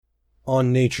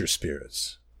On Nature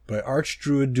Spirits by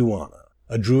Archdruid Duana,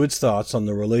 a druid's thoughts on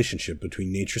the relationship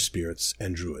between nature spirits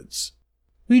and druids.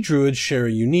 We druids share a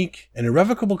unique and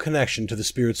irrevocable connection to the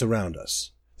spirits around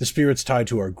us. The spirits tied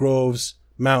to our groves,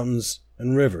 mountains,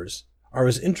 and rivers are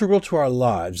as integral to our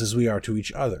lives as we are to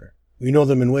each other. We know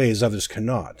them in ways others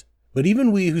cannot, but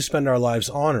even we who spend our lives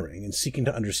honoring and seeking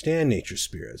to understand nature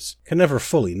spirits can never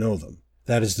fully know them.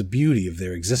 That is the beauty of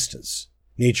their existence.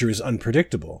 Nature is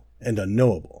unpredictable and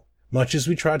unknowable. Much as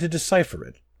we try to decipher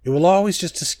it, it will always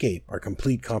just escape our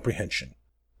complete comprehension.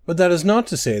 But that is not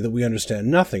to say that we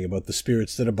understand nothing about the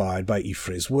spirits that abide by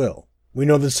Y'ffre's will. We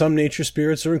know that some nature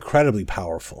spirits are incredibly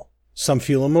powerful. Some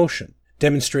feel emotion,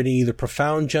 demonstrating either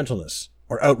profound gentleness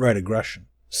or outright aggression.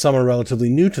 Some are relatively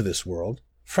new to this world,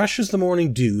 fresh as the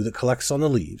morning dew that collects on the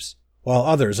leaves, while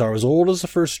others are as old as the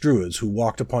first druids who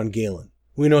walked upon Galen.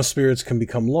 We know spirits can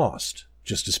become lost,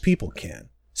 just as people can.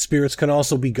 Spirits can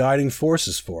also be guiding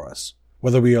forces for us,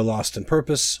 whether we are lost in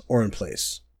purpose or in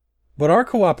place. But our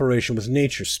cooperation with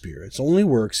nature spirits only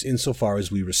works insofar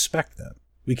as we respect them.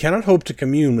 We cannot hope to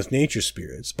commune with nature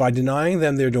spirits by denying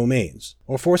them their domains,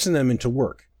 or forcing them into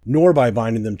work, nor by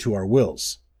binding them to our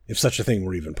wills, if such a thing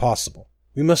were even possible.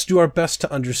 We must do our best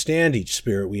to understand each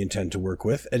spirit we intend to work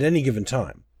with at any given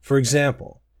time. For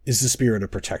example, is the spirit a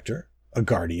protector? A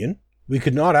guardian? We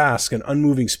could not ask an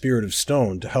unmoving spirit of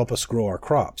stone to help us grow our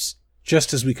crops,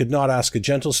 just as we could not ask a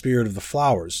gentle spirit of the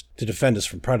flowers to defend us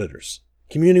from predators.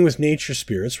 Communing with nature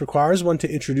spirits requires one to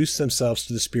introduce themselves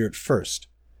to the spirit first,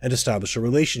 and establish a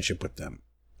relationship with them.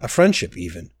 A friendship,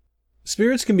 even.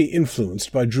 Spirits can be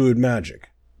influenced by druid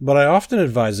magic, but I often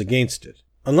advise against it.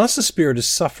 Unless a spirit is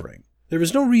suffering, there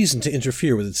is no reason to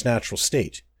interfere with its natural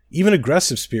state. Even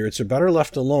aggressive spirits are better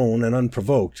left alone and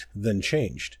unprovoked than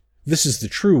changed. This is the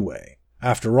true way.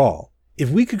 After all, if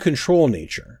we could control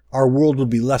nature, our world would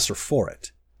be lesser for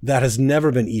it. That has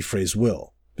never been Y'ffre's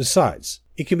will. Besides,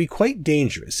 it can be quite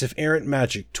dangerous if errant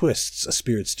magic twists a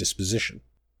spirit's disposition.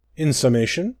 In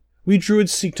summation, we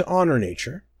druids seek to honor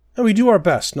nature, and we do our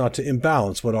best not to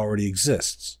imbalance what already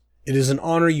exists. It is an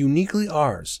honor uniquely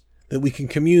ours that we can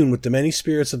commune with the many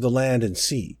spirits of the land and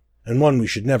sea, and one we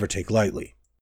should never take lightly.